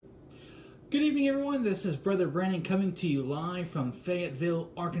Good evening, everyone. This is Brother Brandon coming to you live from Fayetteville,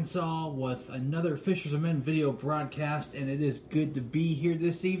 Arkansas with another Fishers of Men video broadcast, and it is good to be here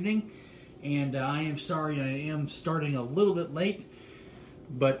this evening. And I am sorry I am starting a little bit late,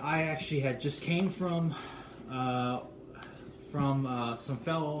 but I actually had just came from some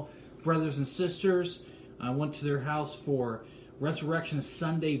fellow brothers and sisters. I went to their house for Resurrection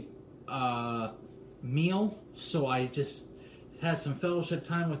Sunday meal, so I just had some fellowship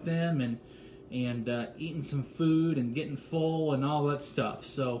time with them and eating some food and getting full and all that stuff.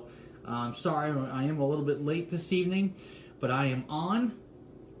 So I'm sorry I am a little bit late this evening, but I am on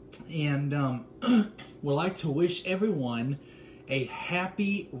and would like to wish everyone a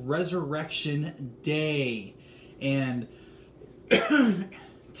happy Resurrection Day. And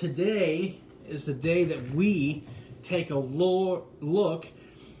today is the day that we take a look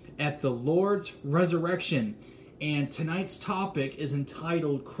at the Lord's resurrection. And tonight's topic is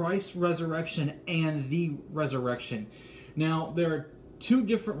entitled Christ's Resurrection and the Resurrection. Now, there are two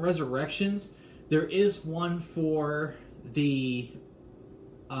different resurrections. There is one for the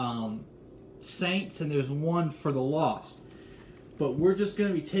saints and there's one for the lost. But we're just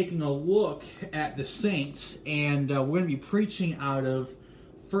going to be taking a look at the saints, and we're going to be preaching out of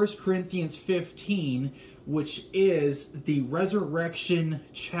 1 Corinthians 15, which is the resurrection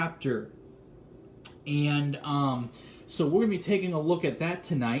chapter. And so we're going to be taking a look at that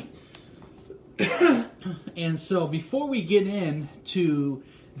tonight. And so before we get into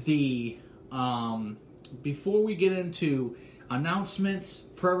announcements,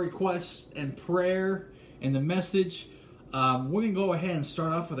 prayer requests, and prayer and the message, we're going to go ahead and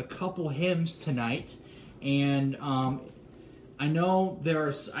start off with a couple hymns tonight. And I know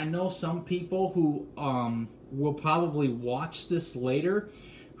some people who will probably watch this later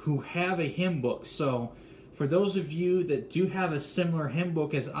who have a hymn book. So for those of you that do have a similar hymn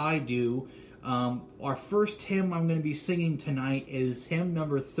book as I do, our first hymn I'm going to be singing tonight is hymn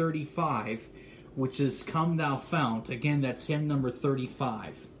number 35, which is Come Thou Fount. Again, that's hymn number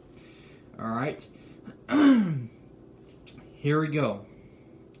 35. All right. Here we go.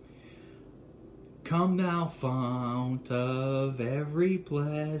 Come thou fount of every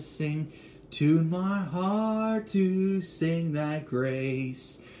blessing, tune my heart to sing thy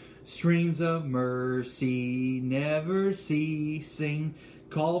grace. Streams of mercy never ceasing,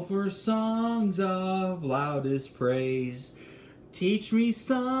 call for songs of loudest praise. Teach me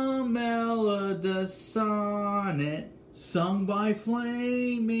some melodious sonnet, sung by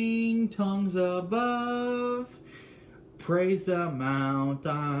flaming tongues above. Praise the mount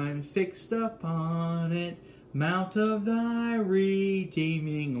I'm fixed upon it, mount of thy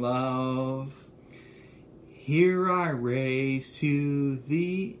redeeming love. Here I raise to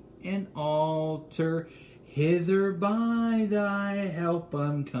thee an altar, hither by thy help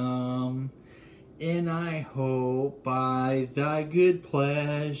I'm come, and I hope by thy good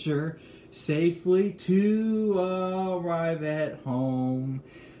pleasure safely to arrive at home.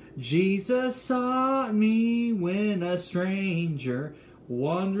 Jesus sought me when a stranger,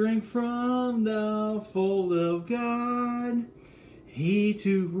 wandering from the fold of God. He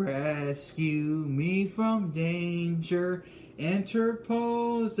to rescue me from danger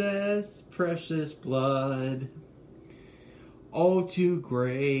interposes precious blood. Oh, to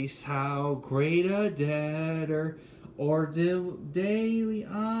grace, how great a debtor, or daily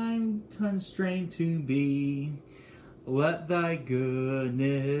I'm constrained to be. Let thy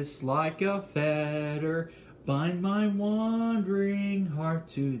goodness like a fetter bind my wandering heart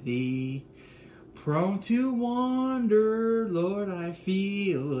to thee. Prone to wander, Lord, I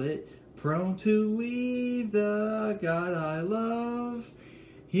feel it, prone to leave the God I love.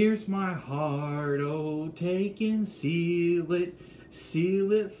 Here's my heart, oh, take and seal it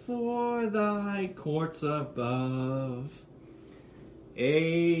for thy courts above.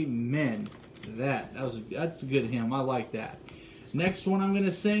 Amen to that. That's a good hymn. I like that. Next one I'm going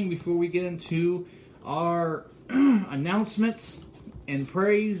to sing before we get into our announcements and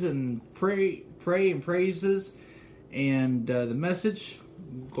praise and pray and praises and the message.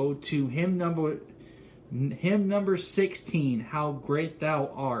 Go to hymn number 16, How Great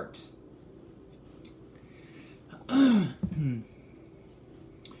Thou Art.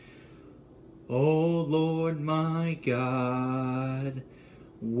 O Lord my God,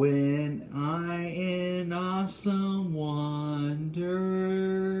 when I in awesome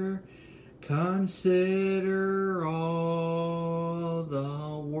wonder consider all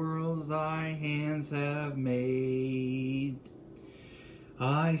the worlds thy hands have made,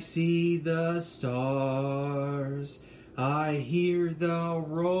 I see the stars, I hear the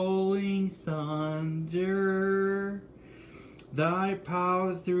rolling thunder, thy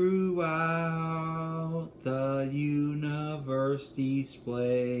power throughout the universe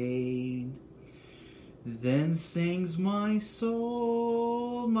displayed. Then sings my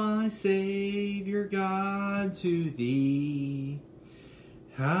soul, my Savior God, to thee.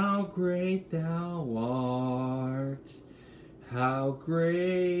 How great thou art, how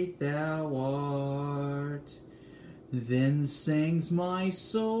great thou art. Then sings my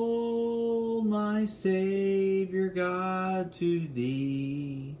soul, my Savior God, to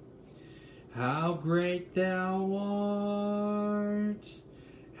thee. How great thou art,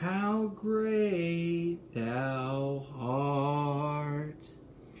 how great thou art.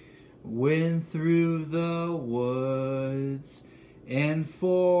 When through the woods and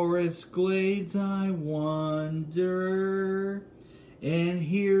forest glades I wander, and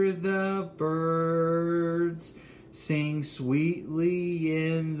hear the birds sing sweetly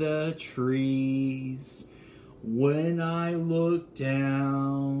in the trees. When I look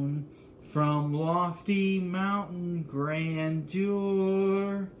down from lofty mountain grandeur,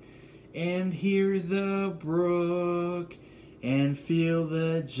 and hear the brook, and feel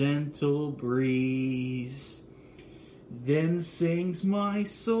the gentle breeze, then sings my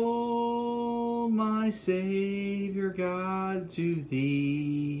soul, my Savior God, to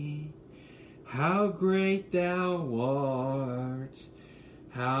thee. How great thou art,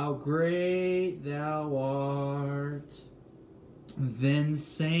 how great thou art. Then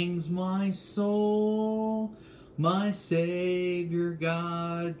sings my soul, my Savior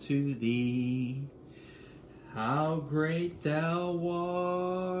God, to thee. How great thou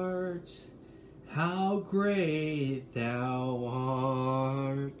art, how great thou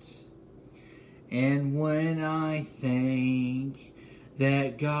art. And when I think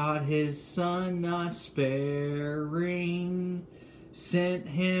that God his Son not sparing sent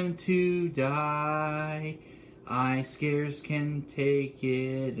him to die, I scarce can take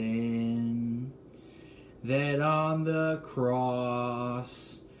it in, that on the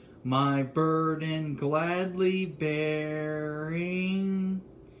cross, my burden gladly bearing,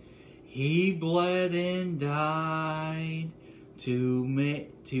 he bled and died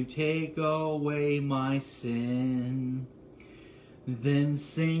to take away my sin. Then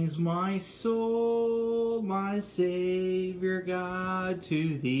sings my soul, my Savior God,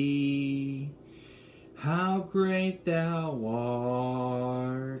 to thee. How great thou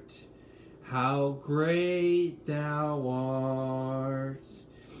art, how great thou art.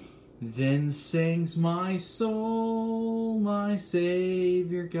 Then sings my soul, my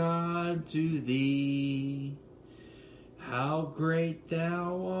Savior God, to thee. How great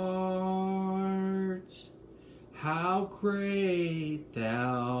thou art, how great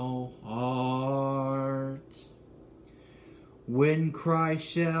thou art. When Christ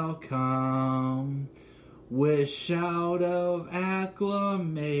shall come with shout of acclamation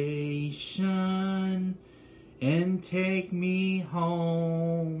and take me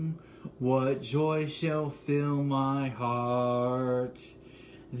home, what joy shall fill my heart?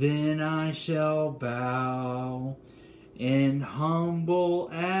 Then I shall bow in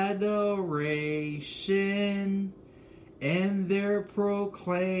humble adoration and there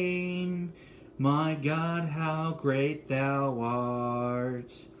proclaim, my God, how great thou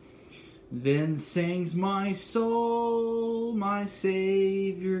art. Then sings my soul, my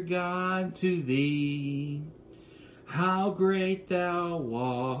Savior God, to thee. How great thou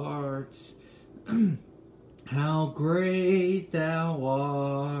art, how great thou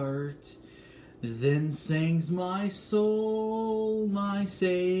art. Then sings my soul, my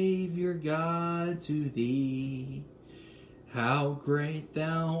Savior God, to thee. How great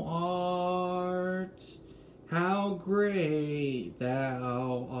thou art, how great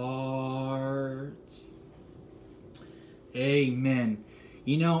thou art. Amen.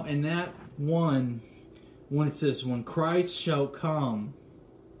 You know, and that one, when it says, when Christ shall come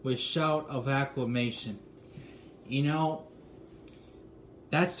with shout of acclamation, you know,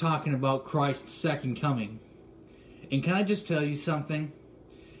 that's talking about Christ's second coming. And can I just tell you something?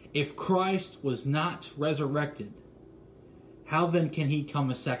 If Christ was not resurrected, how then can he come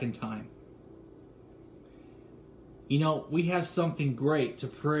a second time? You know, we have something great to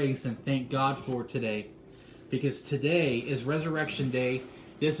praise and thank God for today. Because today is Resurrection Day.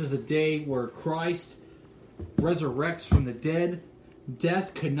 This is a day where Christ resurrects from the dead.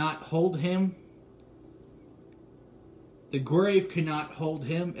 Death could not hold him. The grave cannot hold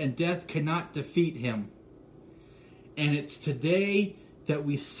him, and death cannot defeat him. And it's today that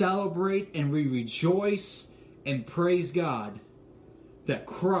we celebrate and we rejoice and praise God that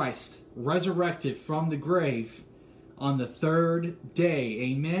Christ resurrected from the grave on the third day.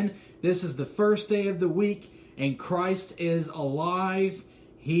 Amen. This is the first day of the week, and Christ is alive.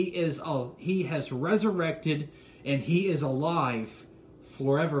 He has resurrected, and he is alive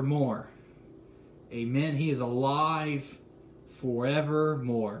forevermore. Amen. He is alive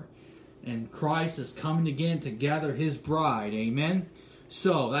forevermore. And Christ is coming again to gather his bride. Amen.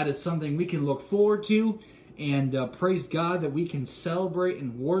 So that is something we can look forward to. And praise God that we can celebrate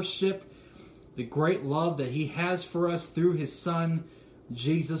and worship the great love that he has for us through his Son,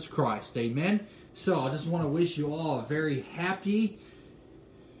 Jesus Christ. Amen. So I just want to wish you all a very happy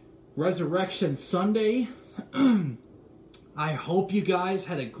Resurrection Sunday. I hope you guys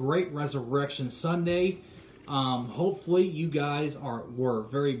had a great Resurrection Sunday. Hopefully you guys were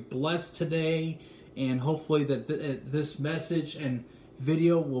very blessed today, and hopefully that this message and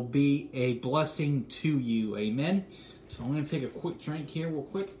video will be a blessing to you. Amen. So I'm going to take a quick drink here real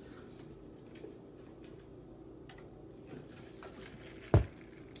quick.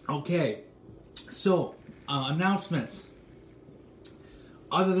 Okay, so announcements.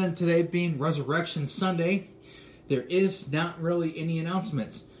 Other than today being Resurrection Sunday, there is not really any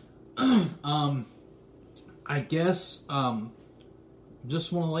announcements. I guess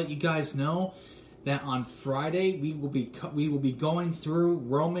just want to let you guys know that on Friday we will be going through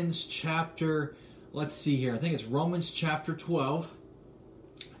Romans chapter. Let's see here. I think it's Romans chapter 12.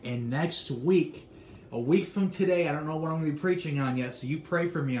 And next week, a week from today, I don't know what I'm going to be preaching on yet, so you pray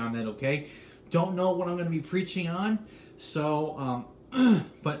for me on that, okay? Don't know what I'm going to be preaching on, so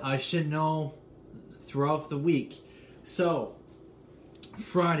but I should know throughout the week. So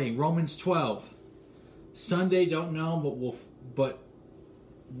Friday, Romans 12. Sunday, don't know, but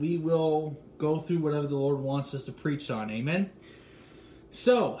we will go through whatever the Lord wants us to preach on. Amen.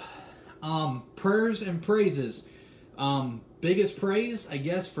 So, prayers and praises. Biggest praise, I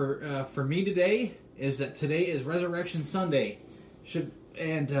guess, for me today is that today is Resurrection Sunday.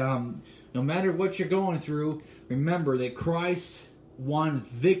 No matter what you're going through, remember that Christ won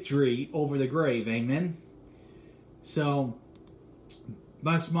victory over the grave. Amen. So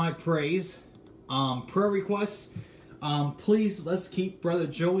that's my praise. Prayer requests. Please, let's keep Brother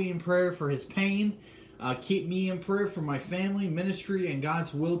Joey in prayer for his pain. Keep me in prayer for my family, ministry, and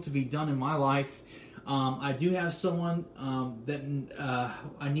God's will to be done in my life. I do have someone that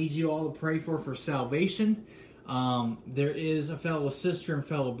I need you all to pray for salvation. There is a fellow sister and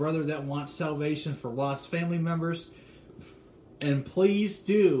fellow brother that wants salvation for lost family members. And please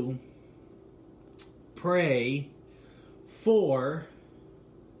do pray for...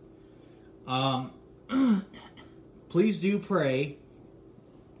 please do pray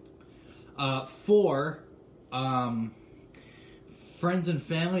for friends and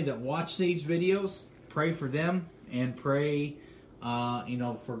family that watch these videos. Pray for them and pray,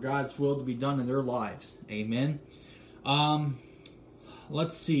 for God's will to be done in their lives. Amen.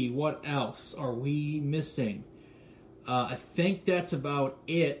 Let's see, what else are we missing? I think that's about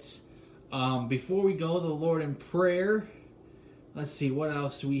it. Before we go to the Lord in prayer, let's see, what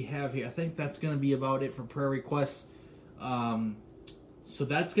else do we have here? I think that's going to be about it for prayer requests. So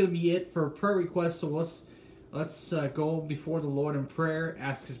that's going to be it for prayer requests. So let's go before the Lord in prayer,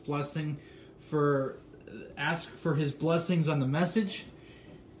 ask His blessing ask for His blessings on the message,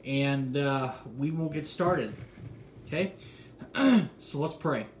 and we will get started. Okay, so let's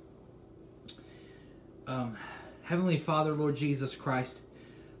pray. Heavenly Father, Lord Jesus Christ,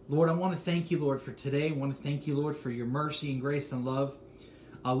 Lord, I want to thank you, Lord, for today. I want to thank you, Lord, for your mercy and grace and love.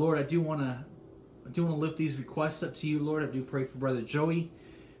 Lord, I do want to lift these requests up to you, Lord. I do pray for Brother Joey.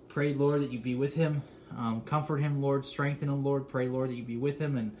 Pray, Lord, that you be with him. Comfort him, Lord. Strengthen him, Lord. Pray, Lord, that you be with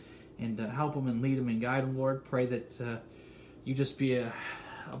him and help him and lead him and guide him, Lord. Pray that you just be a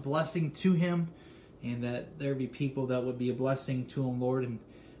blessing to him, and that there be people that would be a blessing to him, Lord. And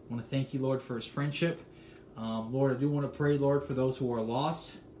I want to thank you, Lord, for his friendship. Lord, I do want to pray, Lord, for those who are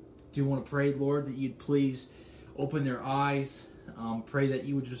lost. I do want to pray, Lord, that you'd please open their eyes. Pray that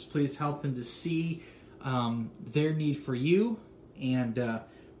you would just please help them to see their need for you. And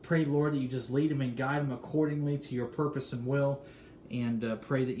pray, Lord, that you just lead them and guide them accordingly to your purpose and will. And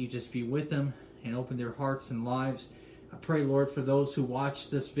pray that you just be with them and open their hearts and lives. I pray, Lord, for those who watch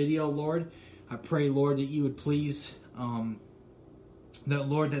this video, Lord. I pray, Lord, that you would please,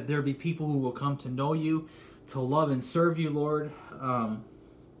 that there be people who will come to know you, to love and serve you, Lord.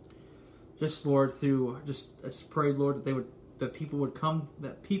 Lord, I just pray, Lord, that people would come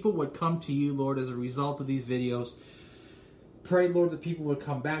to you, Lord, as a result of these videos. Pray, Lord, that people would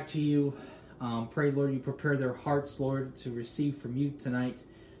come back to you. Pray, Lord, you prepare their hearts, Lord, to receive from you tonight.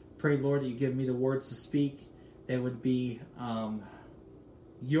 Pray, Lord, that you give me the words to speak. They would be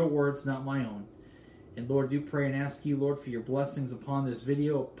your words, not my own. And Lord, do pray and ask you, Lord, for your blessings upon this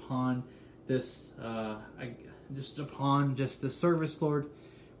video, upon this just upon just the service, Lord.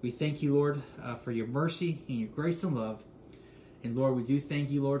 We thank you, Lord, for your mercy and your grace and love. And Lord, we do thank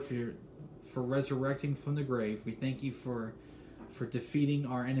you, Lord, for resurrecting from the grave. We thank you for defeating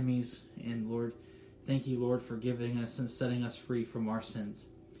our enemies. And Lord, thank you, Lord, for giving us and setting us free from our sins.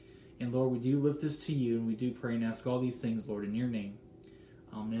 And Lord, we do lift this to you, and we do pray and ask all these things, Lord, in your name.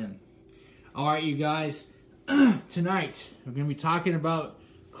 Amen. All right, you guys, tonight we're going to be talking about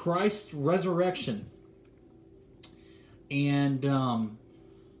Christ's resurrection. And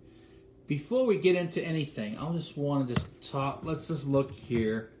before we get into anything, I just want to just talk. Let's just look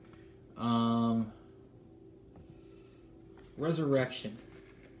here. Resurrection.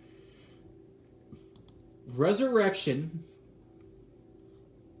 Resurrection,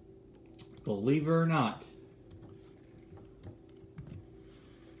 believe it or not,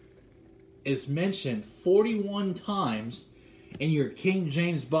 is mentioned 41 times in your King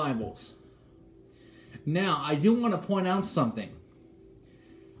James Bibles. Now, I do want to point out something.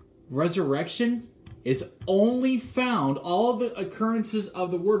 Resurrection is only found, all the occurrences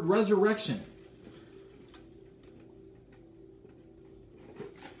of the word resurrection,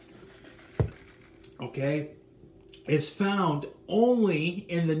 okay, is found only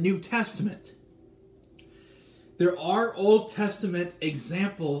in the New Testament. There are Old Testament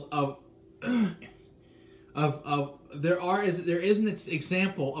examples of there is an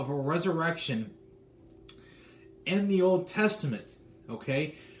example of a resurrection in the Old Testament,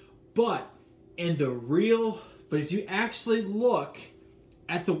 okay? But if you actually look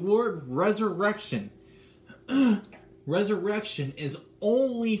at the word resurrection, resurrection is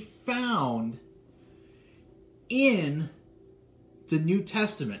only found in the New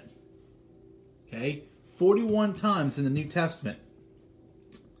Testament. Okay? 41 times in the New Testament.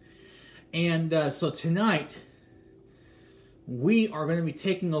 And so tonight, we are going to be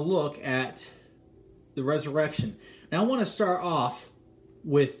taking a look at the resurrection. Now I want to start off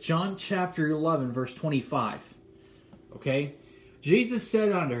with John chapter 11, verse 25. Okay? Jesus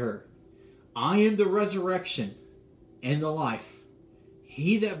said unto her, I am the resurrection and the life.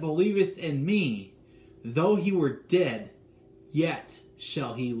 He that believeth in me, though he were dead, yet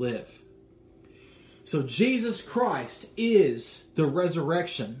shall he live. So Jesus Christ is the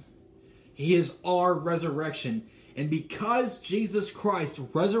resurrection. He is our resurrection. And because Jesus Christ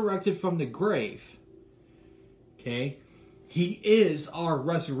resurrected from the grave, okay, he is our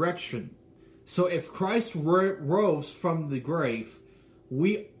resurrection. So if Christ rose from the grave,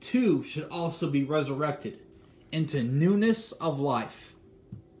 we too should also be resurrected into newness of life.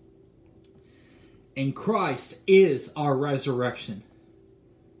 And Christ is our resurrection.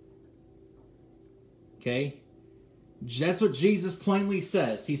 Okay? That's what Jesus plainly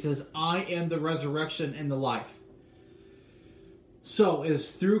says. He says, I am the resurrection and the life. So it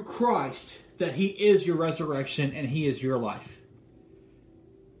is through Christ that he is your resurrection and he is your life.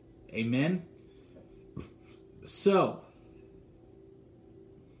 Amen? So,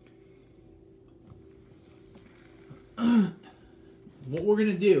 what we're going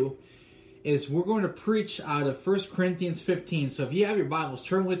to do is we're going to preach out of 1 Corinthians 15. So if you have your Bibles,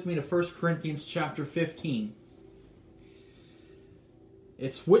 turn with me to 1 Corinthians chapter 15.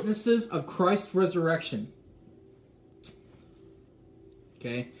 It's witnesses of Christ's resurrection.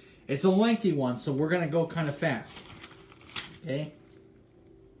 Okay? It's a lengthy one, so we're going to go kind of fast. Okay?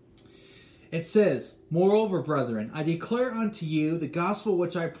 It says, Moreover, brethren, I declare unto you the gospel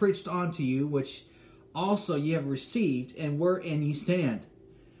which I preached unto you, which also ye have received, and wherein ye stand,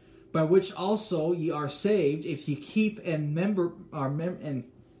 by which also ye are saved, if ye keep in memory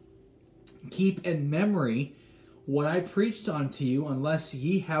what I preached unto you, unless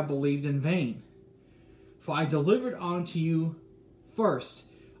ye have believed in vain. For I delivered unto you first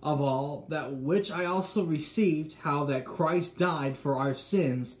of all that which I also received, how that Christ died for our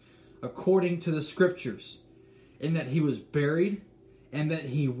sins according to the Scriptures, and that he was buried, and that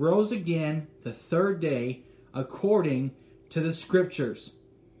he rose again the third day according to the Scriptures.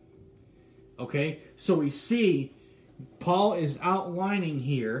 Okay, so we see Paul is outlining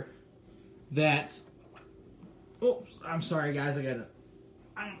here that... Oh, I'm sorry, guys.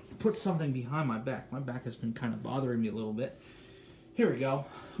 I put something behind my back. My back has been kind of bothering me a little bit. Here we go.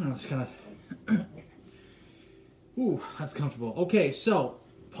 It's kind of... Ooh, that's comfortable. Okay, so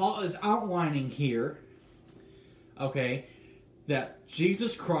Paul is outlining here, okay, that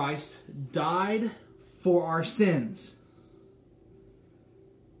Jesus Christ died for our sins.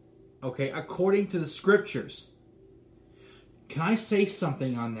 Okay, according to the Scriptures. Can I say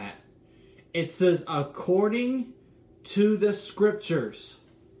something on that? It says, according to the Scriptures.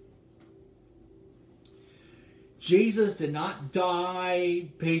 Jesus did not die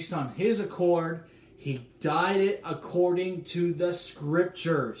based on his accord. He died it according to the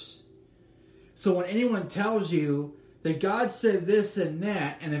Scriptures. So when anyone tells you that God said this and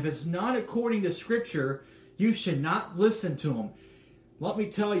that, and if it's not according to Scripture, you should not listen to him. Let me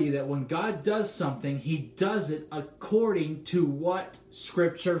tell you that when God does something, he does it according to what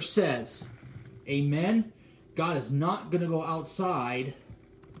Scripture says. Amen? God is not going to go outside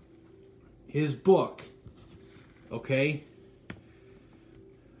his book. Okay?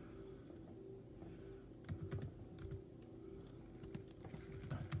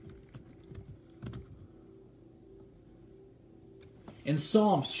 In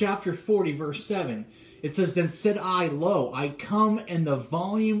Psalms chapter 40, verse 7, it says, "Then said I, Lo, I come in the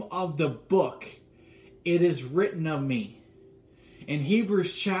volume of the book. It is written of me." In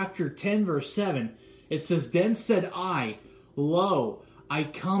Hebrews chapter 10, verse 7, it says, "Then said I, Lo, I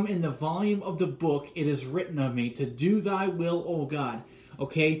come in the volume of the book. It is written of me, to do thy will, O God."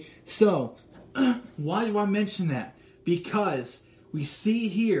 Okay, so, why do I mention that? Because we see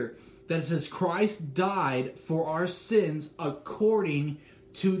here that it says Christ died for our sins according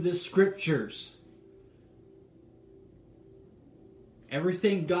to the Scriptures.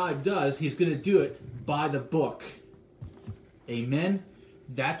 Everything God does, he's going to do it by the book. Amen?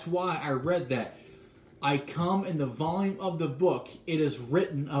 That's why I read that. I come in the volume of the book. It is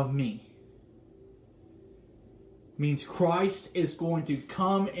written of me. Means Christ is going to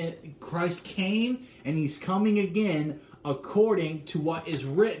come, and Christ came and he's coming again according to what is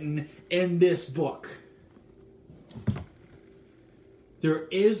written in this book. There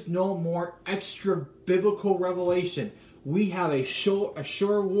is no more extra biblical revelation. We have a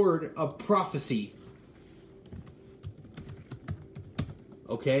sure word of prophecy.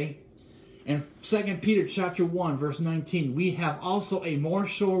 Okay? In 2 Peter chapter 1, verse 19, we have also a more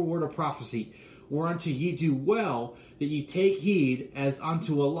sure word of prophecy, whereunto ye do well that ye take heed as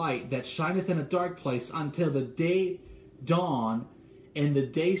unto a light that shineth in a dark place until the day dawn and the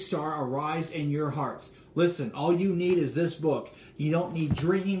day star arise in your hearts. Listen, all you need is this book. You don't need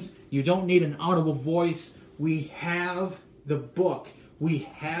dreams. You don't need an audible voice. We have the book. We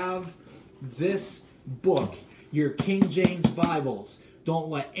have this book. Your King James Bibles. Don't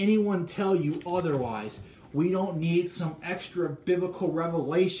let anyone tell you otherwise. We don't need some extra biblical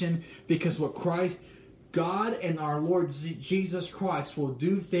revelation, because what Christ, God and our Lord Jesus Christ will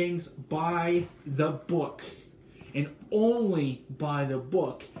do things by the book. And only by the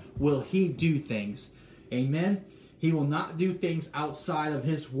book will he do things. Amen? He will not do things outside of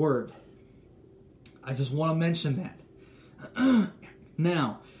his word. I just want to mention that.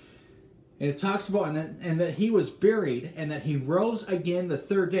 Now, it talks about and that he was buried and that he rose again the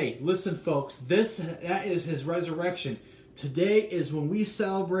third day. Listen, folks, that is his resurrection. Today is when we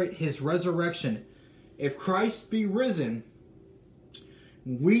celebrate his resurrection. If Christ be risen,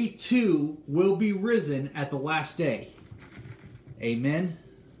 we too will be risen at the last day. Amen.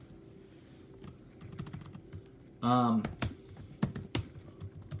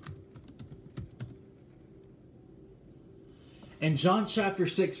 In John chapter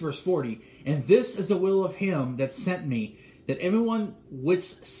 6, verse 40, "And this is the will of him that sent me, that everyone which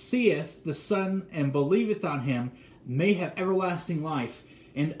seeth the Son and believeth on him may have everlasting life,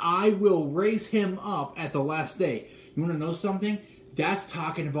 and I will raise him up at the last day." You want to know something? That's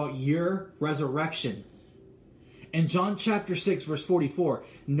talking about your resurrection. In John chapter 6, verse 44,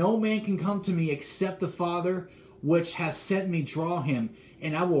 "No man can come to me except the Father which hath sent me draw him,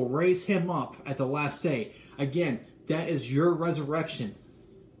 and I will raise him up at the last day." Again, that is your resurrection.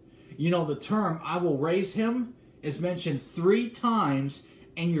 You know, the term "I will raise him" is mentioned 3 times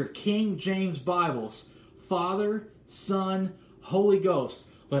in your King James Bibles. Father, Son, Holy Ghost.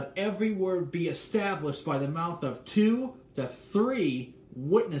 Let every word be established by the mouth of 2 to 3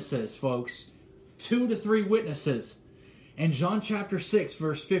 witnesses, folks. 2 to 3 witnesses. In John chapter 6,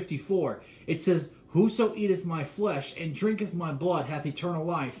 verse 54, it says, "Whoso eateth my flesh and drinketh my blood hath eternal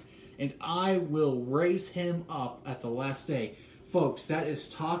life, and I will raise him up at the last day." Folks, that is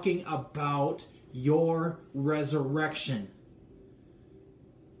talking about your resurrection.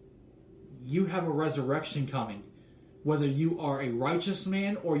 You have a resurrection coming, whether you are a righteous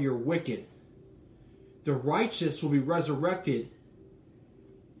man or you're wicked. The righteous will be resurrected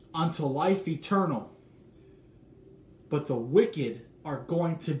unto life eternal, but the wicked are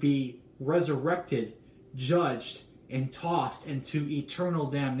going to be resurrected, judged, and tossed into eternal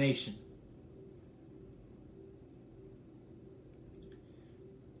damnation.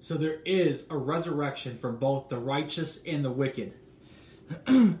 So there is a resurrection for both the righteous and the wicked.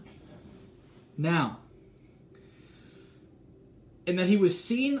 Now, and that he was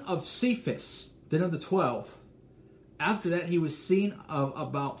seen of Cephas, then of the 12. After that, he was seen of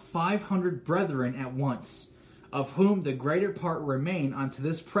about 500 brethren at once, of whom the greater part remain unto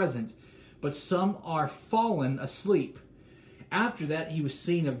this present, but some are fallen asleep. After that, he was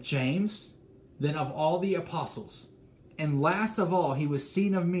seen of James, then of all the apostles. And last of all, he was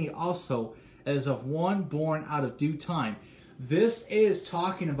seen of me also, as of one born out of due time. This is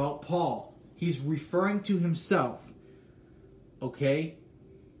talking about Paul. He's referring to himself. Okay?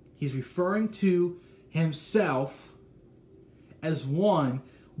 He's referring to himself as one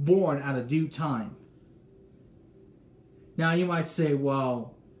born out of due time. Now you might say,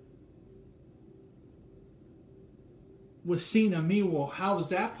 well, was seen of me? Well, how is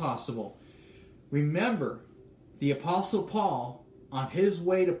that possible? Remember, the Apostle Paul, on his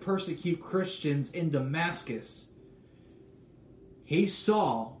way to persecute Christians in Damascus, he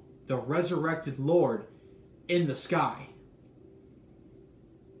saw the resurrected Lord in the sky.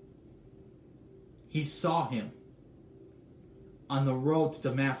 He saw him on the road to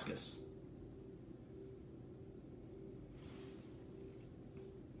Damascus.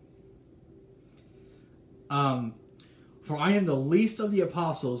 For I am the least of the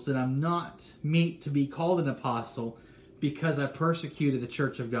apostles, that I'm not meet to be called an apostle, because I persecuted the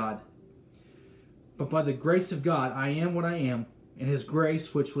church of God. But by the grace of God I am what I am, and his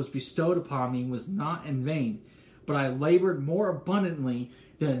grace which was bestowed upon me was not in vain. But I labored more abundantly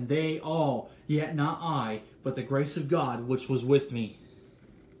than they all, yet not I, but the grace of God which was with me.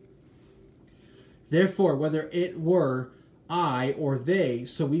 Therefore, whether it were I or they,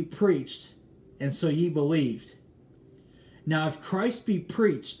 so we preached, and so ye believed. Now if Christ be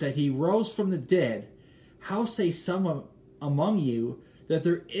preached that he rose from the dead, how say some among you that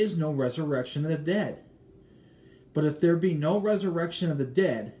there is no resurrection of the dead? But if there be no resurrection of the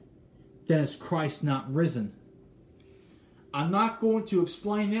dead, then is Christ not risen? I'm not going to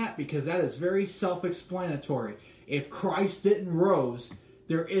explain that because that is very self-explanatory. If Christ didn't rose,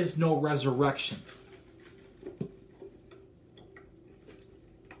 there is no resurrection.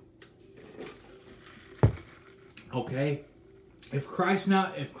 Okay? If Christ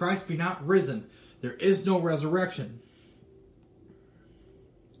be not risen, there is no resurrection.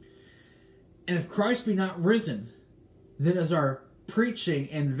 And if Christ be not risen, then is our preaching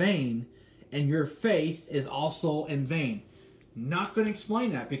in vain, and your faith is also in vain. Not going to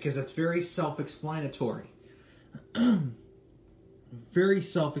explain that because that's very self-explanatory. Very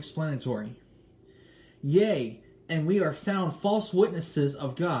self-explanatory. Yea, and we are found false witnesses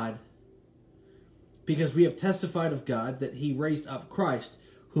of God, because we have testified of God that he raised up Christ,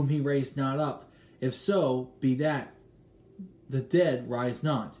 whom he raised not up. If so, be that the dead rise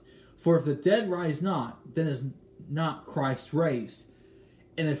not. For if the dead rise not, then is not Christ raised.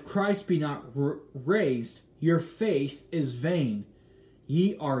 And if Christ be not raised, your faith is vain.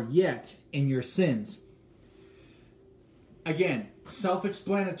 Ye are yet in your sins. Again,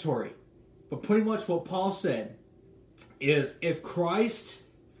 self-explanatory. But pretty much what Paul said is, if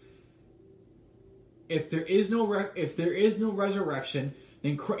there is no resurrection,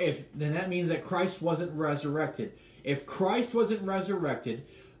 then that means that Christ wasn't resurrected. If Christ wasn't resurrected,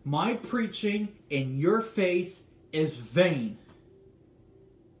 my preaching and your faith is vain,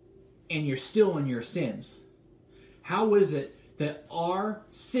 and you're still in your sins. How is it that our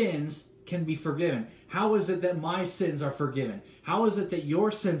sins can be forgiven? How is it that my sins are forgiven? How is it that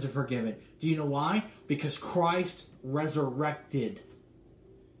your sins are forgiven? Do you know why? Because Christ resurrected.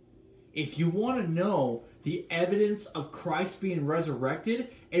 If you want to know the evidence of Christ being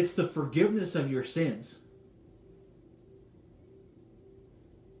resurrected, it's the forgiveness of your sins.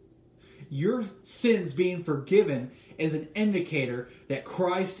 Your sins being forgiven is an indicator that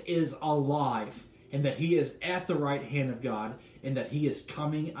Christ is alive and that he is at the right hand of God and that he is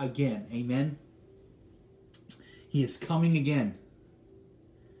coming again. Amen? He is coming again.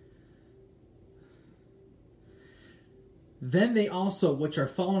 Then they also which are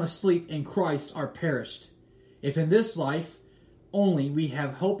fallen asleep in Christ are perished. If in this life only we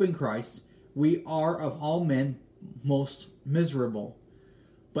have hope in Christ, we are of all men most miserable.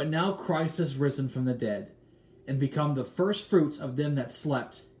 But now Christ is risen from the dead, and become the first fruits of them that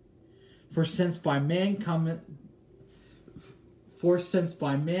slept. For since by man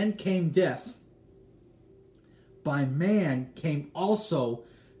came death, by man came also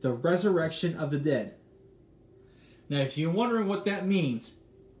the resurrection of the dead. Now, if you're wondering what that means,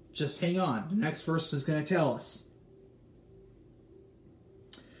 just hang on. The next verse is going to tell us.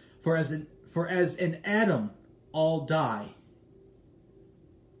 For as in Adam all die.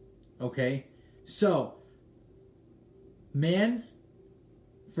 Okay? So,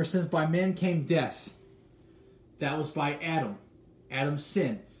 since by man came death, that was by Adam. Adam's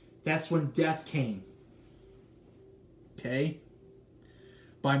sin. That's when death came. Okay?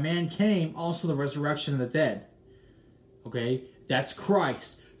 By man came also the resurrection of the dead. Okay? That's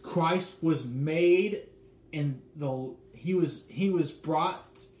Christ. Christ was made in the he was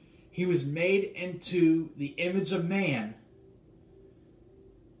made into the image of man.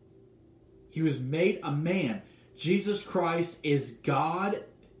 He was made a man. Jesus Christ is God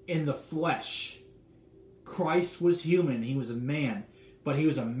in the flesh. Christ was human. He was a man. But he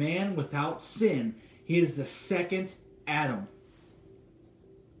was a man without sin. He is the second Adam.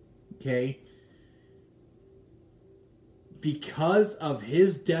 Okay? Because of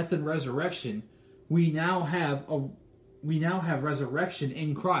his death and resurrection, we now have resurrection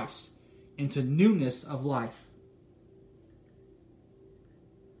in Christ into newness of life.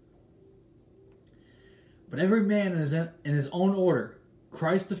 But every man in his own order,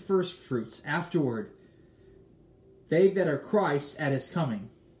 Christ the first fruits, afterward they that are Christ at his coming.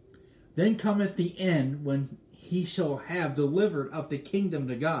 Then cometh the end, when he shall have delivered up the kingdom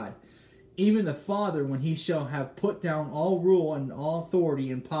to God, even the Father, when he shall have put down all rule and all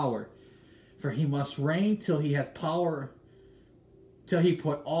authority and power. For he must reign till he hath power, till he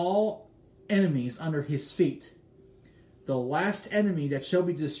put all enemies under his feet. The last enemy that shall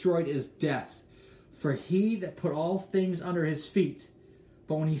be destroyed is death. For he that put all things under his feet.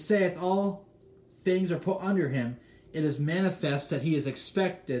 But when he saith all things are put under him, it is manifest that he is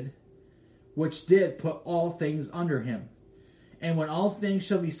expected, which did put all things under him. And when all things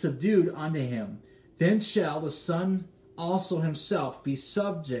shall be subdued unto him, then shall the Son also himself be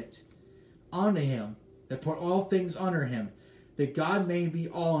subject unto him that put all things under him, that God may be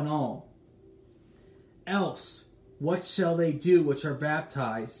all in all. Else, what shall they do which are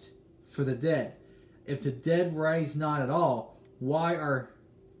baptized for the dead? If the dead rise not at all, why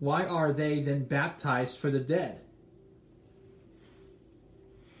are they then baptized for the dead?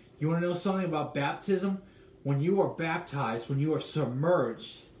 You want to know something about baptism? When you are baptized, when you are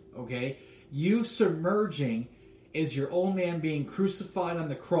submerged, okay, you submerging is your old man being crucified on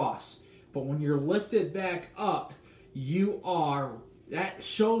the cross. But when you're lifted back up, that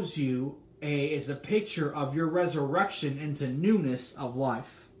shows you is a picture of your resurrection into newness of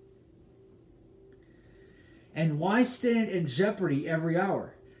life. And why stand in jeopardy every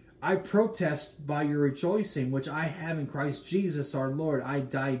hour? I protest by your rejoicing, which I have in Christ Jesus our Lord, I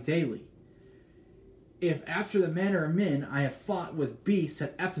die daily. If after the manner of men I have fought with beasts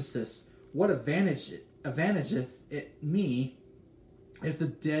at Ephesus, what advantageth it me if the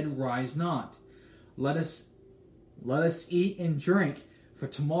dead rise not? Let us eat and drink, for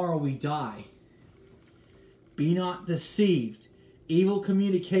tomorrow we die. Be not deceived. Evil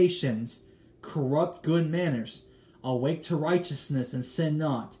communications corrupt good manners. Awake to righteousness and sin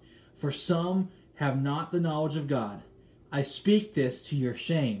not, for some have not the knowledge of God. I speak this to your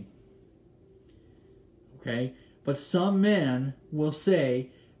shame. Okay? But some men will say,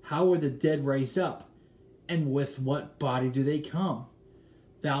 how are the dead raised up? And with what body do they come?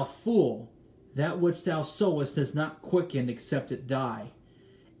 Thou fool, that which thou sowest is not quickened except it die.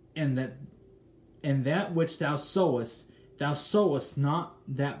 And that which thou sowest not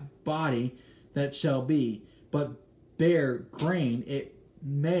that body that shall be, but bear grain, it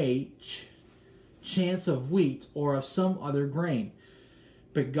may chance of wheat or of some other grain.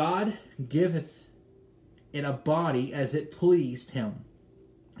 But God giveth it a body as it pleased him,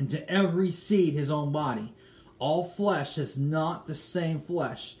 and to every seed his own body. All flesh is not the same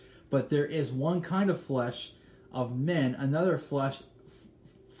flesh, but there is one kind of flesh of men, another flesh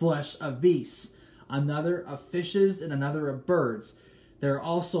of beasts, another of fishes, and another of birds. There are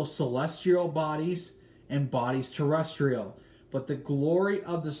also celestial bodies and bodies terrestrial. But the glory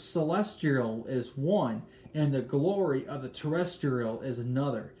of the celestial is one, and the glory of the terrestrial is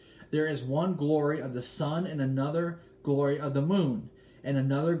another. There is one glory of the sun, and another glory of the moon, and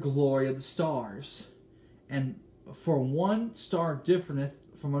another glory of the stars. And for one star differeth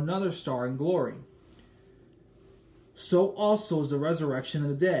from another star in glory. So also is the resurrection of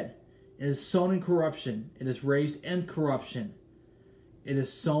the dead. It is sown in corruption, it is raised in corruption. It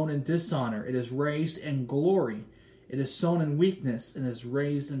is sown in dishonor, it is raised in glory. It is sown in weakness, and is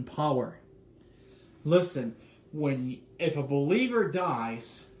raised in power. Listen, if a believer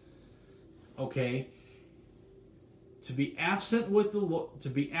dies, okay, to be absent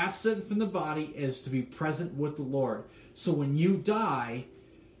from the body is to be present with the Lord. So when you die,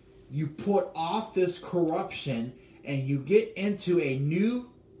 you put off this corruption, and you get into a new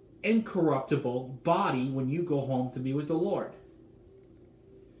incorruptible body when you go home to be with the Lord.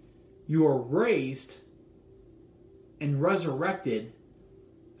 You are raised and resurrected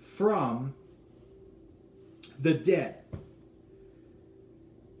from the dead.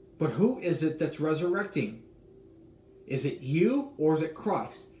 But who is it that's resurrecting? Is it you or is it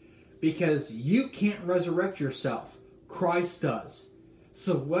Christ? Because you can't resurrect yourself. Christ does.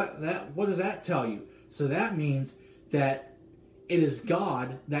 So what does that tell you? So that means that it is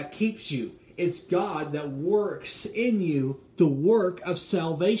God that keeps you. It's God that works in you the work of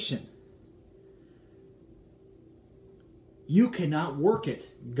salvation. You cannot work it.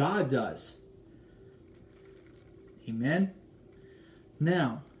 God does. Amen?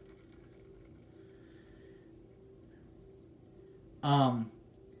 Now,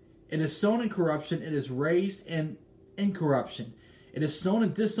 it is sown in corruption, it is raised in incorruption. It is sown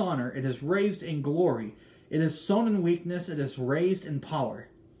in dishonor, it is raised in glory. It is sown in weakness, it is raised in power.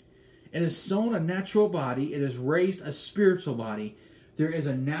 It is sown a natural body, it is raised a spiritual body. There is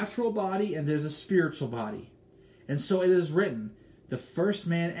a natural body and there's a spiritual body. And so it is written, the first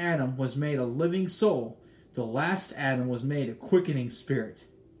man Adam was made a living soul, the last Adam was made a quickening spirit.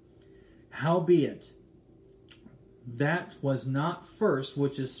 Howbeit, that was not first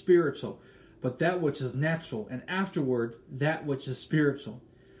which is spiritual, but that which is natural, and afterward that which is spiritual.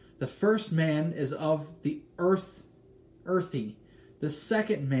 The first man is of the earthy. The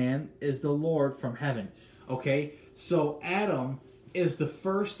second man is the Lord from heaven. Okay, so Adam is the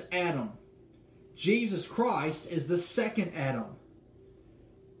first Adam. Jesus Christ is the second Adam.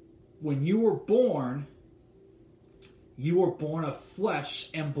 When you were born of flesh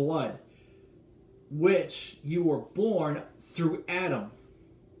and blood, which you were born through Adam.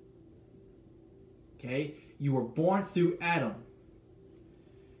 Okay? You were born through Adam.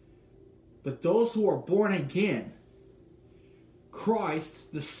 But those who are born again,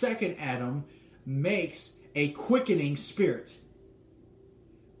 Christ, the second Adam, makes a quickening spirit.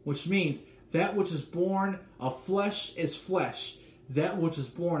 Which means that which is born of flesh is flesh. That which is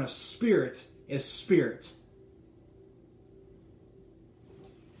born of spirit is spirit.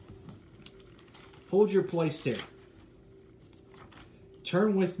 Hold your place there.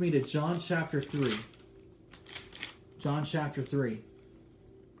 Turn with me to John chapter 3. John chapter 3.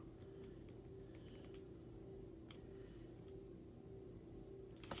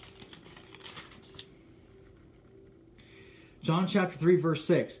 John chapter 3 verse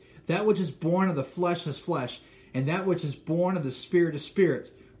 6. That which is born of the flesh is flesh, and that which is born of the spirit is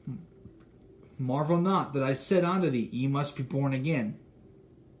spirit. Marvel not that I said unto thee, ye must be born again.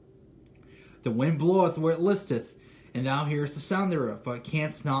 The wind bloweth where it listeth, and thou hearest the sound thereof, but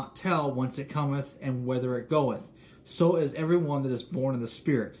canst not tell whence it cometh and whither it goeth. So is everyone that is born of the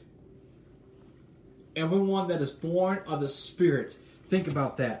Spirit. Everyone that is born of the Spirit. Think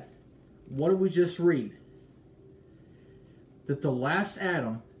about that. What did we just read? That the last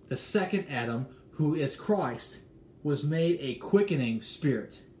Adam, the second Adam, who is Christ, was made a quickening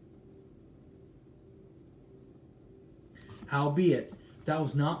spirit. Howbeit, that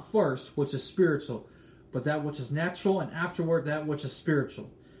was not first which is spiritual, but that which is natural, and afterward that which is spiritual.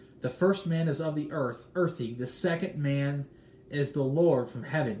 The first man is of the earth, earthy. The second man is the Lord from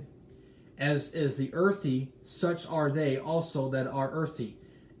heaven. As is the earthy, such are they also that are earthy.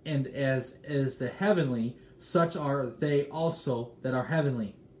 And as is the heavenly, such are they also that are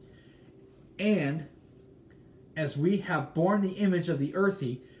heavenly. And as we have borne the image of the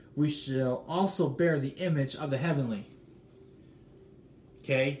earthy, we shall also bear the image of the heavenly.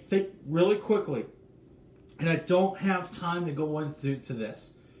 Okay, think really quickly. And I don't have time to go into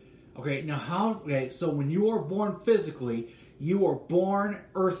this. Okay, now so when you are born physically, you are born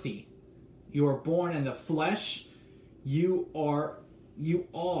earthy. You are born in the flesh. You are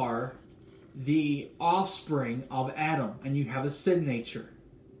the offspring of Adam, and you have a sin nature.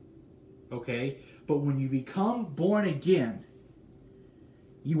 Okay? But when you become born again,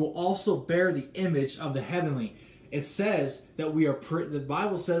 you will also bear the image of the heavenly. It says that the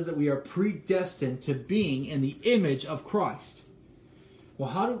Bible says that we are predestined to being in the image of Christ. Well,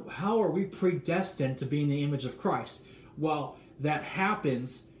 how are we predestined to be in the image of Christ? Well, that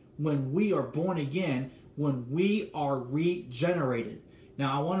happens when we are born again, when we are regenerated.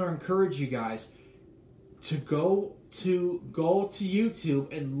 Now, I want to encourage you guys to go to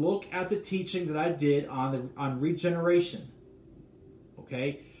YouTube and look at the teaching that I did on regeneration.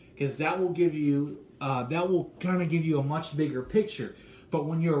 Okay, because that will give you kind of give you a much bigger picture. But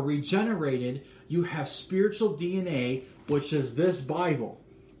when you're regenerated, you have spiritual DNA, which is this Bible.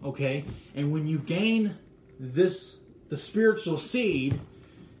 Okay, and when you gain the spiritual seed,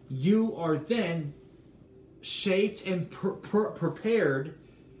 you are then shaped and prepared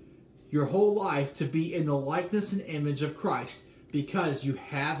your whole life to be in the likeness and image of Christ, because you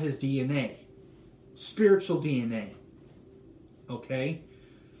have His DNA, spiritual DNA. Okay,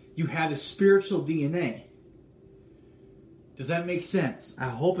 you have His spiritual DNA. Does that make sense? I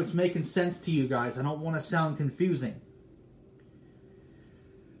hope it's making sense to you guys. I don't want to sound confusing.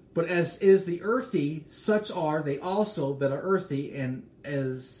 But as is the earthy, such are they also that are earthy, and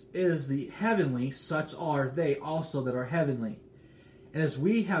as is the heavenly, such are they also that are heavenly. And as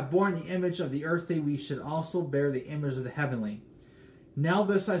we have borne the image of the earthy, we should also bear the image of the heavenly. Now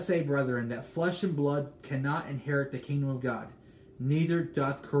this I say, brethren, that flesh and blood cannot inherit the kingdom of God, neither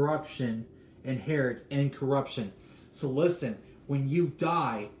doth corruption inherit incorruption. So listen, when you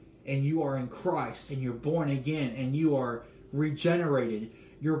die and you are in Christ and you're born again and you are regenerated,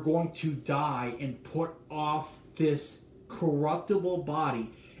 you're going to die and put off this corruptible body,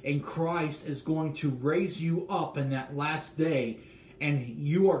 and Christ is going to raise you up in that last day, and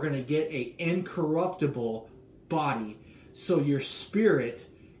you are going to get an incorruptible body. So your spirit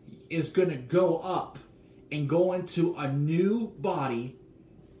is going to go up and go into a new body.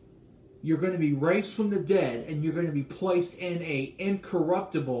 You're going to be raised from the dead, and you're going to be placed in an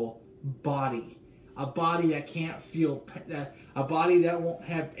incorruptible body. A body that can't feel, a body that won't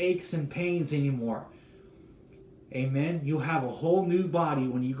have aches and pains anymore. Amen. You'll have a whole new body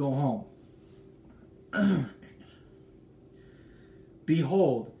when you go home.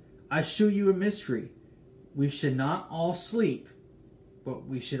 Behold, I shew you a mystery. We should not all sleep, but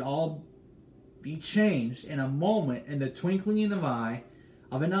we should all be changed in a moment, in the twinkling of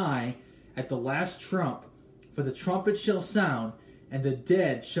an eye, at the last trump. For the trumpet shall sound, and the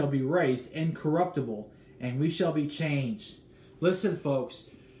dead shall be raised incorruptible, and we shall be changed. Listen, folks,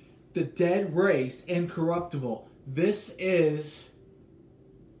 the dead raised incorruptible. This is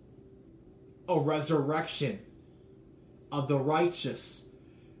a resurrection of the righteous.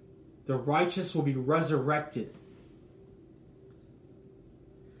 The righteous will be resurrected.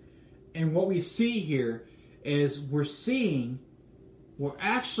 And what we see here is we're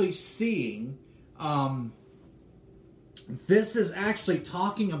actually seeing, this is actually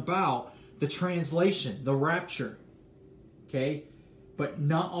talking about the translation, the rapture. Okay? But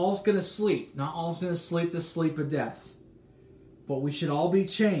not all's going to sleep. Not all's going to sleep the sleep of death. But we should all be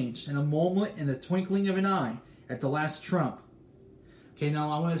changed in a moment, in the twinkling of an eye, at the last trump. Okay, now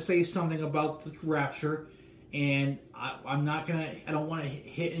I want to say something about the rapture, and I don't want to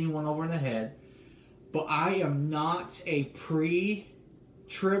hit anyone over in the head, but I am not a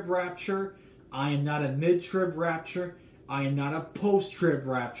pre-trib rapture. I am not a mid-trib rapture. I am not a post-trib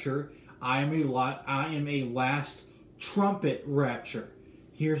rapture. I am a last trumpet rapture.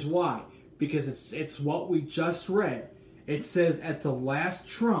 Here's why. Because it's what we just read. It says, at the last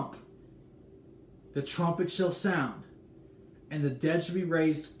trump, the trumpet shall sound, and the dead shall be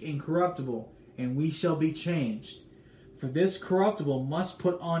raised incorruptible, and we shall be changed. For this corruptible must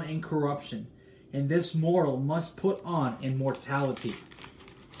put on incorruption, and this mortal must put on immortality.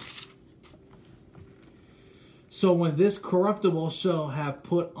 So when this corruptible shall have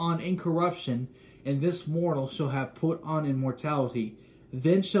put on incorruption, and this mortal shall have put on immortality,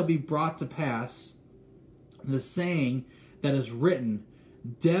 then shall be brought to pass the saying that is written,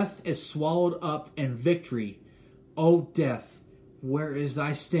 Death is swallowed up in victory. O death, where is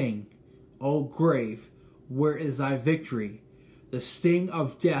thy sting? O grave, where is thy victory? The sting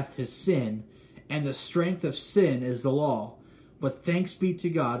of death is sin, and the strength of sin is the law. But thanks be to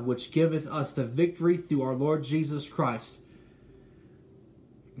God, which giveth us the victory through our Lord Jesus Christ.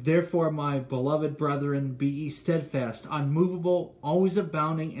 Therefore, my beloved brethren, be ye steadfast, unmovable, always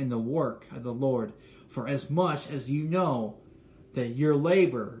abounding in the work of the Lord. For as much as you know that your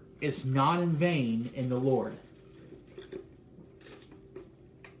labor is not in vain in the Lord.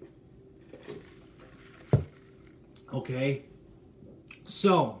 Okay,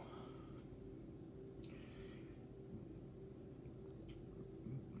 so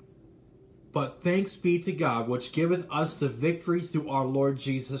but thanks be to God, which giveth us the victory through our Lord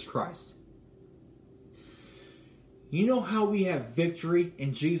Jesus Christ. You know how we have victory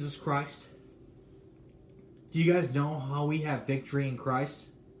in Jesus Christ? Do you guys know how we have victory in Christ?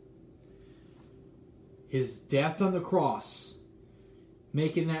 His death on the cross,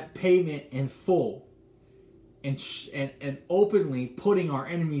 making that payment in full, and openly putting our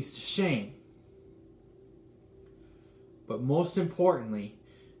enemies to shame. But most importantly,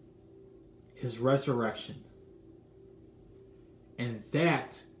 his resurrection. And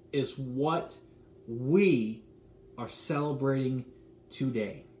that is what we are celebrating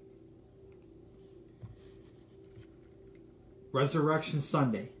today. Resurrection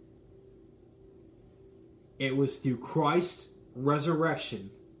Sunday. It was through Christ's resurrection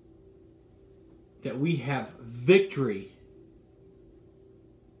that we have victory.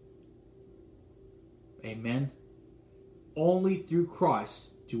 Amen. Only through Christ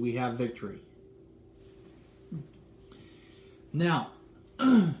do we have victory. Now,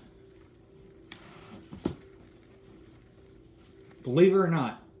 believe it or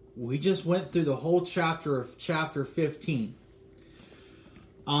not, We just went through the whole chapter of chapter 15.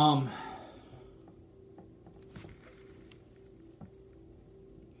 For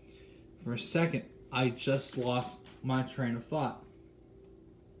a second, I just lost my train of thought.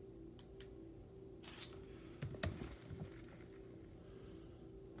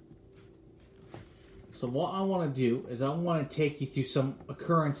 So what I want to do is I want to take you through some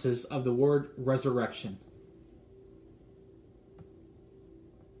occurrences of the word resurrection.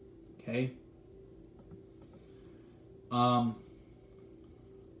 Okay?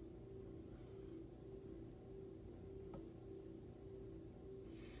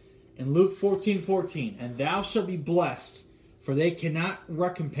 In Luke 14:14, and thou shalt be blessed, for they cannot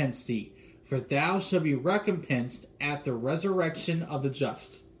recompense thee, for thou shalt be recompensed at the resurrection of the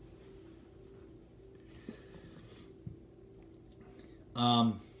just.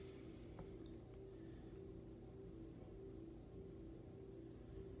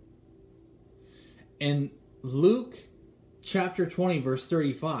 In Luke chapter 20, verse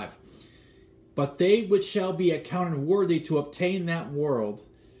 35, but they which shall be accounted worthy to obtain that world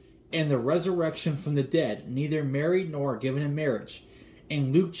and the resurrection from the dead, neither married nor given in marriage.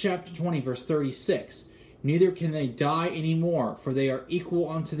 In Luke chapter 20, verse 36, neither can they die any more, for they are equal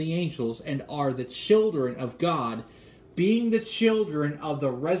unto the angels, and are the children of God, being the children of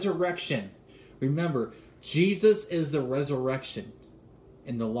the resurrection. Remember, Jesus is the resurrection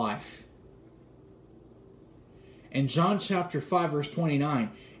and the life. In John chapter 5, verse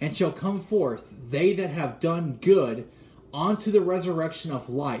 29, and shall come forth they that have done good unto the resurrection of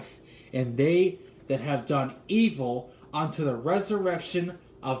life, and they that have done evil unto the resurrection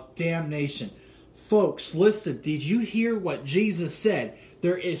of damnation. Folks, listen, did you hear what Jesus said?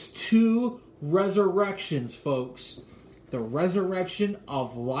 There is two resurrections, folks. The resurrection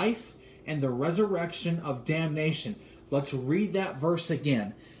of life and the resurrection of damnation. Let's read that verse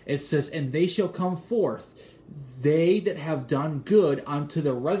again. It says, and they shall come forth, they that have done good unto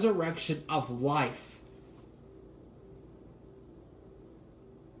the resurrection of life.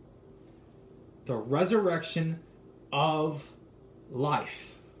 The resurrection of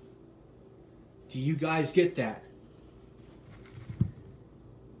life. Do you guys get that?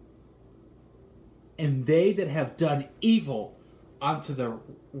 And they that have done evil unto the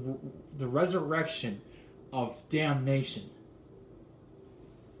resurrection of damnation.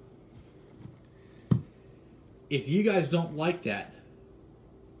 If you guys don't like that,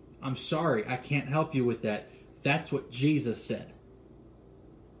 I'm sorry, I can't help you with that. That's what Jesus said.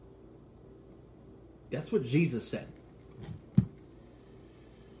 That's what Jesus said.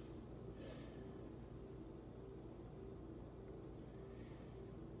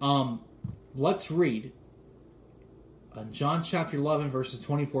 Let's read John chapter 11, verses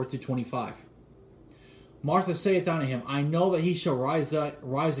 24 through 25. Martha saith unto him, I know that he shall rise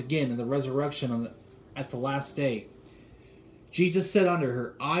again in the resurrection at the last day. Jesus said unto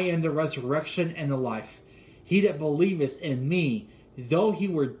her, I am the resurrection and the life. He that believeth in me, though he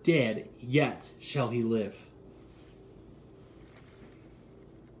were dead, yet shall he live.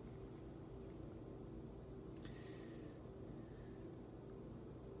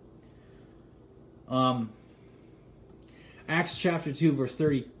 Acts chapter 2, verse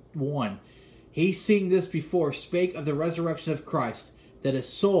 31. He, seeing this before, spake of the resurrection of Christ, that his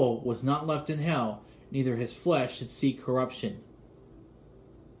soul was not left in hell, neither his flesh should see corruption.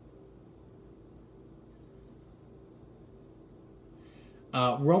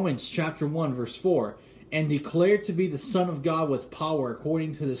 Romans chapter 1, verse 4. And declared to be the Son of God with power,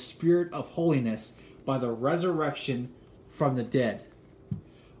 according to the Spirit of holiness, by the resurrection from the dead.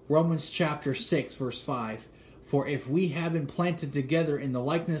 Romans chapter 6, verse 5. For if we have been planted together in the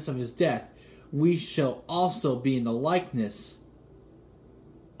likeness of his death, we shall also be in the likeness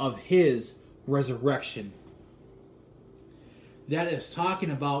of his resurrection. That is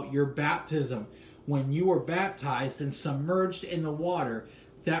talking about your baptism. When you were baptized and submerged in the water,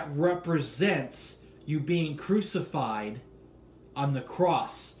 that represents you being crucified on the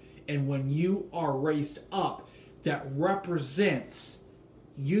cross. And when you are raised up, that represents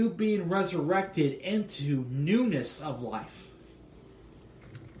you being resurrected into newness of life.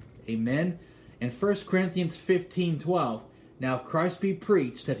 Amen. In 1 Corinthians 15:12, now if Christ be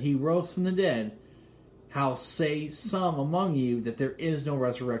preached that he rose from the dead, how say some among you that there is no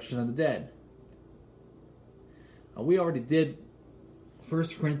resurrection of the dead? We already did 1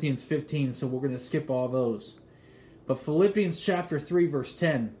 Corinthians 15, so we're going to skip all those. But Philippians chapter 3, verse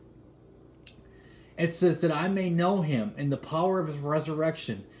 10, it says that I may know him in the power of his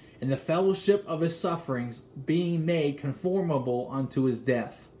resurrection, in the fellowship of his sufferings, being made conformable unto his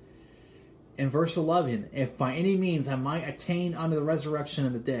death. In verse 11, if by any means I might attain unto the resurrection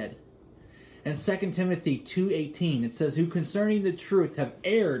of the dead. In 2 Timothy 2:18, it says, who concerning the truth have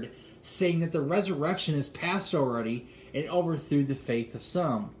erred, saying that the resurrection is past already, and overthrew the faith of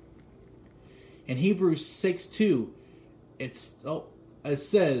some. In Hebrews 6:2, it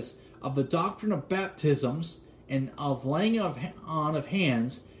says, of the doctrine of baptisms, and of laying on of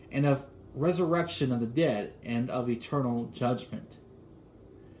hands, and of resurrection of the dead, and of eternal judgment.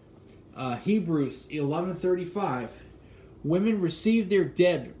 Hebrews 11:35, women received their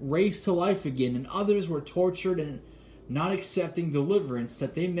dead raised to life again, and others were tortured and not accepting deliverance,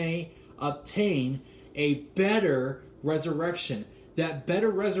 that they may obtain a better resurrection. That better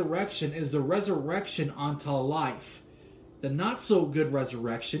resurrection is the resurrection unto life. The not so good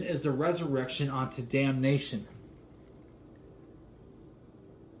resurrection is the resurrection unto damnation.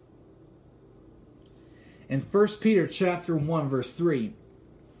 In 1 Peter chapter 1, verse 3,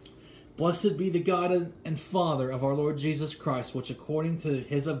 blessed be the God and Father of our Lord Jesus Christ, which according to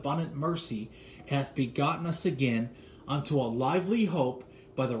his abundant mercy hath begotten us again unto a lively hope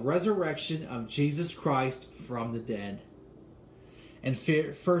by the resurrection of Jesus Christ from the dead. In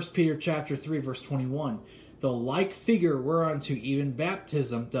 1 Peter chapter 3, verse 21, the like figure whereunto even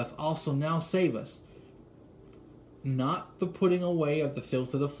baptism doth also now save us, not the putting away of the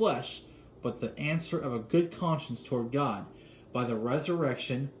filth of the flesh, but the answer of a good conscience toward God, by the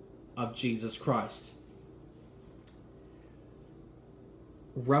resurrection of Jesus Christ.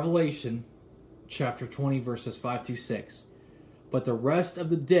 Revelation chapter 20, verses 5 through 6. But the rest of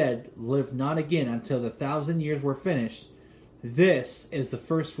the dead live not again until the 1,000 years were finished. This is the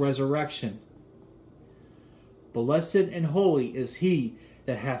first resurrection. Blessed and holy is he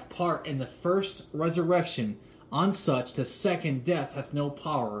that hath part in the first resurrection. On such the second death hath no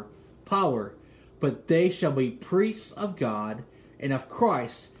power, but they shall be priests of God and of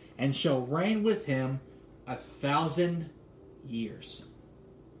Christ, and shall reign with him 1,000 years.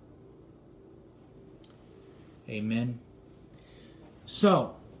 Amen.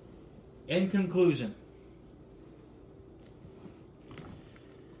 So, in conclusion,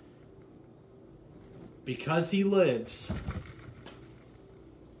 because he lives,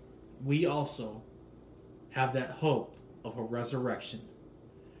 we also have that hope of a resurrection.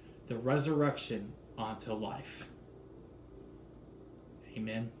 The resurrection unto life.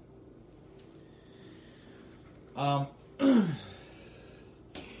 Amen.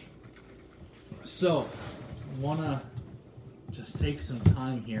 So, I want to just take some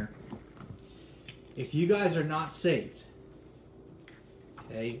time here. If you guys are not saved,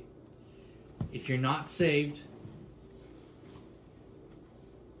 okay, if you're not saved,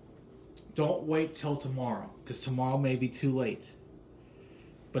 don't wait till tomorrow, because tomorrow may be too late.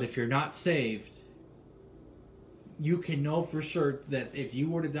 But if you're not saved, you can know for sure that if you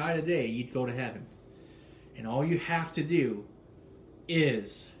were to die today, you'd go to heaven. And all you have to do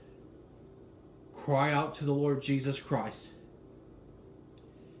is cry out to the Lord Jesus Christ.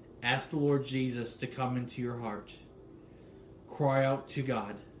 Ask the Lord Jesus to come into your heart. Cry out to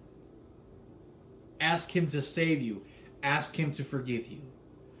God. Ask him to save you. Ask him to forgive you.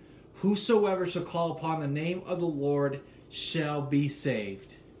 Whosoever shall call upon the name of the Lord shall be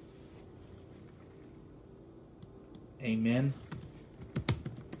saved. Amen.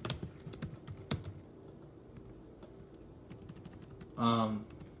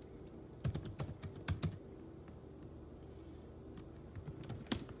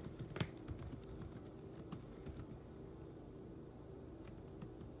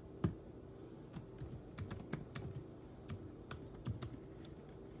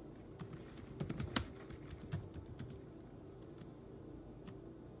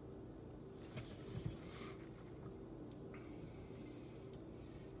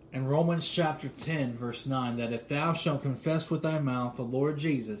 In Romans chapter 10, verse 9, that if thou shalt confess with thy mouth the Lord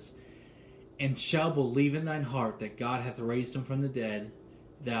Jesus, and shalt believe in thine heart that God hath raised him from the dead,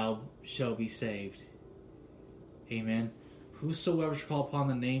 thou shalt be saved. Amen. Whosoever shall call upon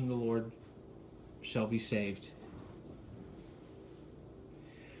the name of the Lord shall be saved.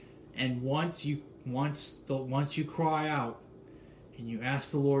 And once you cry out and you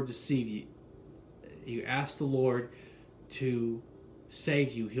ask the Lord to save you, you ask the Lord to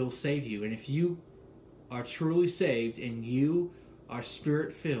save you, he'll save you. And if you are truly saved and you are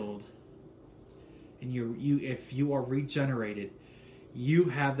spirit filled and if you are regenerated, you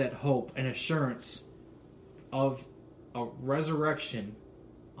have that hope and assurance of a resurrection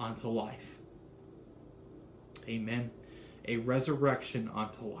unto life. Amen. A resurrection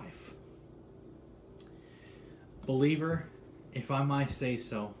unto life. Believer, if I might say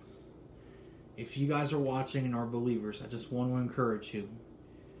so, if you guys are watching and are believers, I just want to encourage you.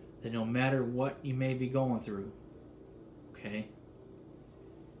 that no matter what you may be going through, okay,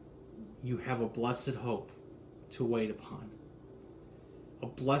 you have a blessed hope to wait upon. A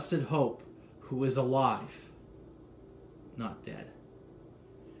blessed hope who is alive, not dead.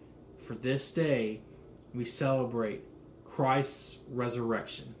 For this day, we celebrate Christ's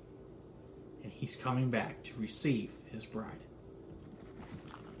resurrection, and He's coming back to receive His bride.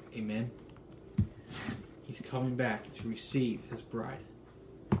 Amen. He's coming back to receive His bride.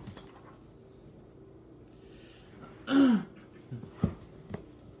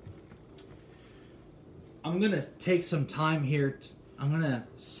 I'm going to take some time here. I'm going to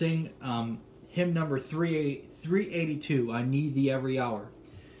sing hymn number 382, I Need Thee Every Hour.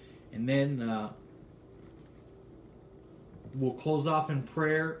 And then we'll close off in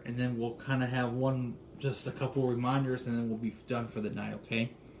prayer, and then we'll kind of have just a couple reminders, and then we'll be done for the night,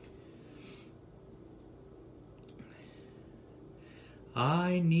 okay?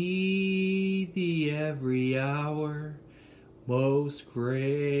 I need Thee every hour, most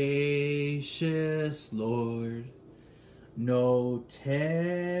gracious Lord. No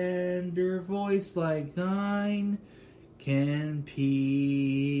tender voice like Thine can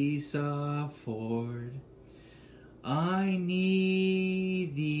peace afford. I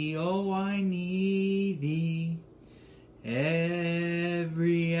need Thee, oh I need Thee,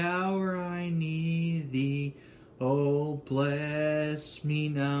 every hour I need Thee. Oh, bless me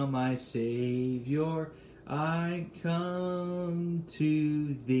now, my Savior, I come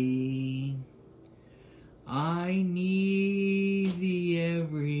to Thee. I need Thee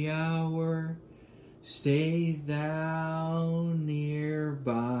every hour, stay Thou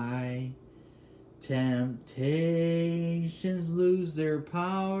nearby. Temptations lose their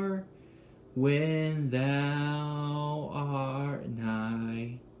power when Thou art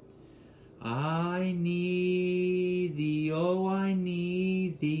nigh. I need Thee, oh I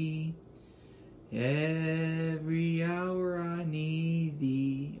need Thee, every hour I need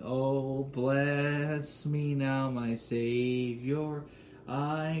Thee. Oh, bless me now, my Savior,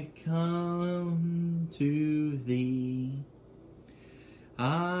 I come to Thee.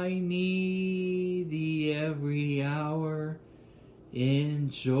 I need Thee every hour,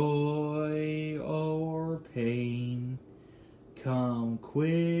 in joy or pain. Come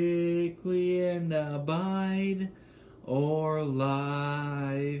quickly and abide, or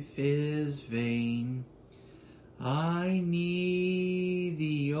life is vain. I need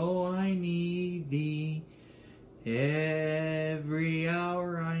Thee, oh I need Thee, every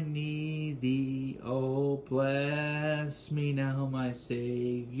hour I need Thee. Oh, bless me now, my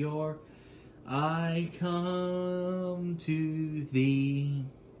Savior, I come to Thee.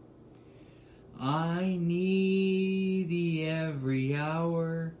 I need Thee every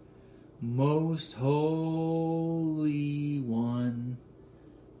hour, most Holy One.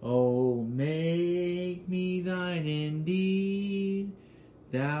 Oh, make me Thine indeed,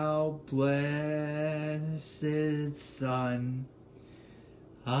 Thou blessed Son.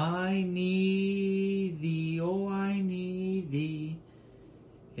 I need Thee, oh I need Thee,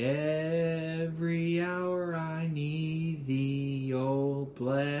 every hour I need Thee. Oh,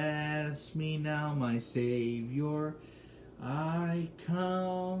 bless me now, my Savior, I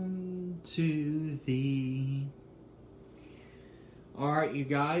come to Thee. Alright, you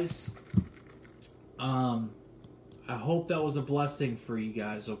guys. I hope that was a blessing for you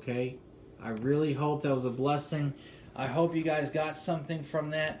guys, okay? I really hope that was a blessing. I hope you guys got something from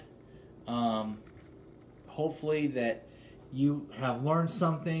that. Hopefully that you have learned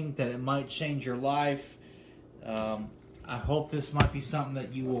something, that it might change your life. I hope this might be something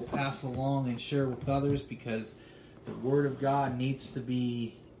that you will pass along and share with others, because the Word of God needs to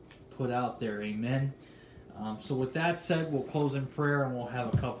be put out there. Amen. So with that said, we'll close in prayer, and we'll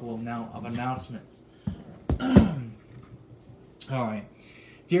have a couple of announcements. All right.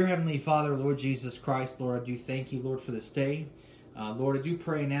 Dear Heavenly Father, Lord Jesus Christ, Lord, I do thank you, Lord, for this day. Lord, I do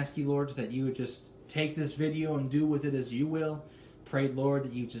pray and ask you, Lord, that you would just take this video and do with it as you will. Pray, Lord,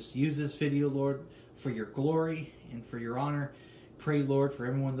 that you just use this video, Lord, for your glory and for your honor. Pray, Lord, for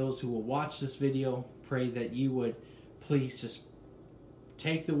everyone, those who will watch this video. Pray that you would please just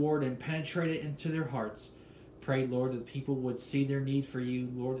take the word and penetrate it into their hearts. Pray, Lord, that people would see their need for you,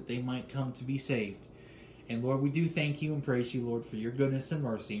 Lord, that they might come to be saved. And Lord, we do thank you and praise you, Lord, for your goodness and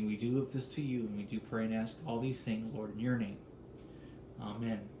mercy. And we do lift this to you, and we do pray and ask all these things, Lord, in your name.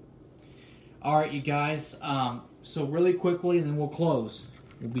 Amen. All right, you guys. So really quickly, and then we'll close.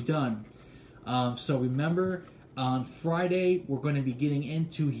 We'll be done. So remember, on Friday, we're going to be getting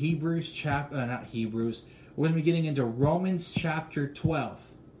into We're going to be getting into Romans chapter 12.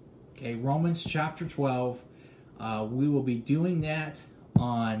 Okay, Romans chapter 12. We will be doing that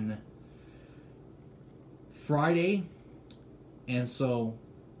on Friday, and so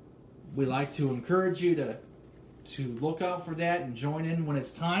we like to encourage you to look out for that and join in when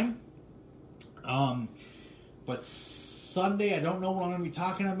it's time. But Sunday, I don't know what I'm going to be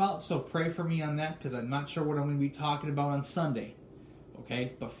talking about, so pray for me on that because I'm not sure what I'm going to be talking about on Sunday.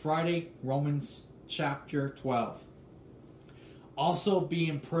 Okay, but Friday, Romans chapter 12. Also, be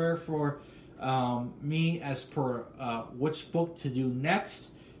in prayer for me as per which book to do next.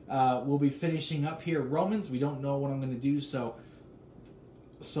 We'll be finishing up here Romans. We don't know what I'm going to do, so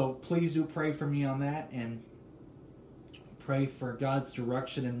please do pray for me on that and pray for God's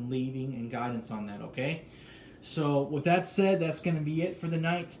direction and leading and guidance on that, okay? So with that said, that's going to be it for the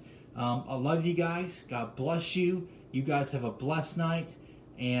night. I love you guys. God bless you. You guys have a blessed night,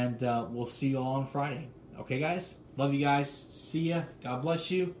 and we'll see you all on Friday. Okay, guys? Love you guys. See ya. God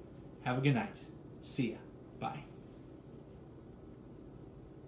bless you. Have a good night. See ya. Bye.